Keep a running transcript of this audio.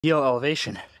heel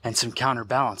elevation and some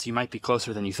counterbalance, you might be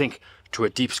closer than you think to a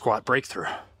deep squat breakthrough.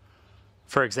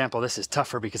 For example, this is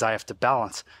tougher because I have to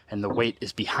balance and the weight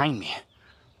is behind me.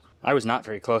 I was not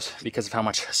very close because of how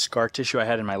much scar tissue I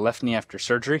had in my left knee after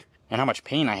surgery and how much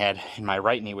pain I had in my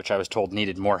right knee, which I was told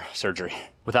needed more surgery.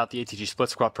 Without the ATG split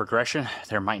squat progression,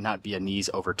 there might not be a knees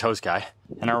over toes guy.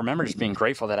 And I remember just being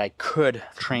grateful that I could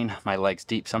train my legs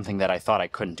deep, something that I thought I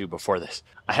couldn't do before this.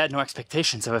 I had no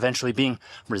expectations of eventually being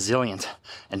resilient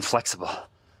and flexible.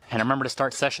 And I remember to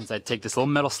start sessions, I'd take this little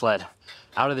metal sled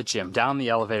out of the gym, down the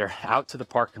elevator, out to the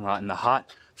parking lot in the hot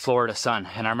Florida sun.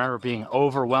 And I remember being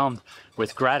overwhelmed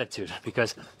with gratitude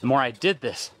because the more I did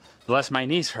this, the less my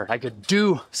knees hurt. I could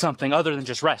do something other than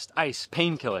just rest, ice,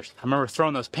 painkillers. I remember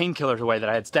throwing those painkillers away that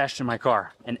I had stashed in my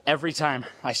car. And every time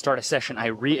I start a session, I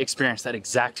re-experience that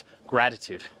exact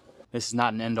gratitude. This is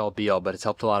not an end-all be-all, but it's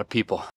helped a lot of people.